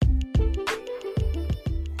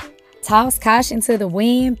Toss caution to the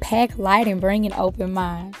wind, pack light, and bring an open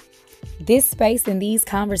mind. This space and these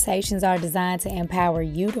conversations are designed to empower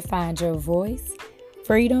you to find your voice,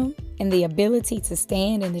 freedom, and the ability to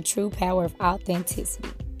stand in the true power of authenticity.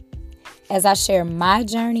 As I share my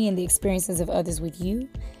journey and the experiences of others with you,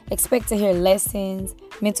 expect to hear lessons,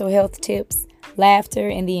 mental health tips, laughter,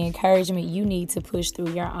 and the encouragement you need to push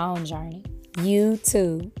through your own journey. You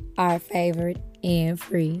too are favored and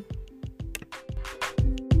free.